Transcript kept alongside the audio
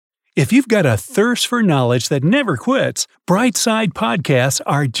If you've got a thirst for knowledge that never quits, Brightside Podcasts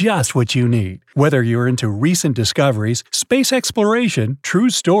are just what you need. Whether you're into recent discoveries, space exploration, true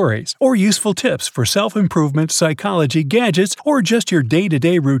stories, or useful tips for self-improvement, psychology, gadgets, or just your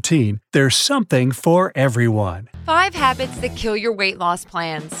day-to-day routine, there's something for everyone. 5 habits that kill your weight loss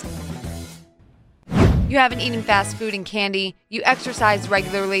plans. You haven't eaten fast food and candy, you exercise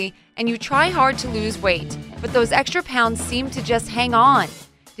regularly, and you try hard to lose weight, but those extra pounds seem to just hang on.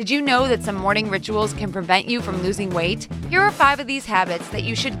 Did you know that some morning rituals can prevent you from losing weight? Here are 5 of these habits that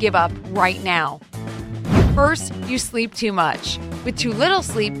you should give up right now. First, you sleep too much. With too little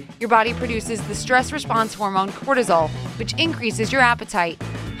sleep, your body produces the stress response hormone cortisol, which increases your appetite.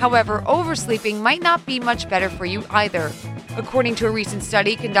 However, oversleeping might not be much better for you either. According to a recent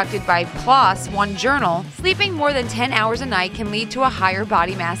study conducted by PLOS One journal, sleeping more than 10 hours a night can lead to a higher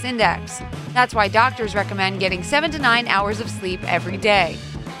body mass index. That's why doctors recommend getting 7 to 9 hours of sleep every day.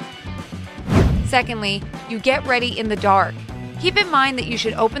 Secondly, you get ready in the dark. Keep in mind that you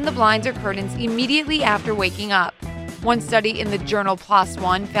should open the blinds or curtains immediately after waking up. One study in the journal PLOS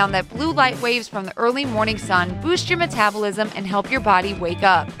One found that blue light waves from the early morning sun boost your metabolism and help your body wake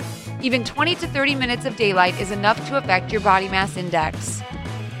up. Even 20 to 30 minutes of daylight is enough to affect your body mass index.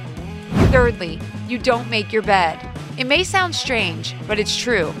 Thirdly, you don't make your bed. It may sound strange, but it's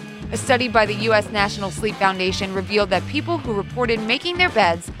true. A study by the U.S. National Sleep Foundation revealed that people who reported making their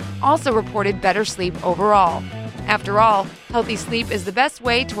beds also reported better sleep overall. After all, healthy sleep is the best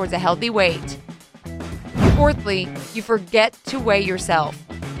way towards a healthy weight. Fourthly, you forget to weigh yourself.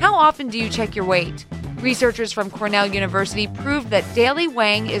 How often do you check your weight? Researchers from Cornell University proved that daily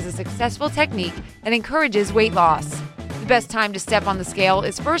weighing is a successful technique that encourages weight loss. The best time to step on the scale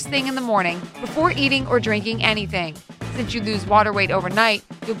is first thing in the morning, before eating or drinking anything. Since you lose water weight overnight,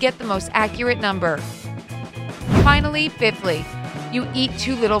 you'll get the most accurate number. Finally, fifthly, you eat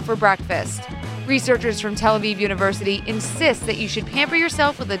too little for breakfast. Researchers from Tel Aviv University insist that you should pamper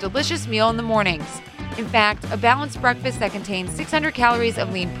yourself with a delicious meal in the mornings. In fact, a balanced breakfast that contains 600 calories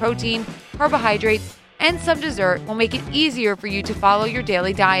of lean protein, carbohydrates, and some dessert will make it easier for you to follow your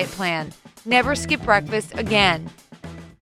daily diet plan. Never skip breakfast again.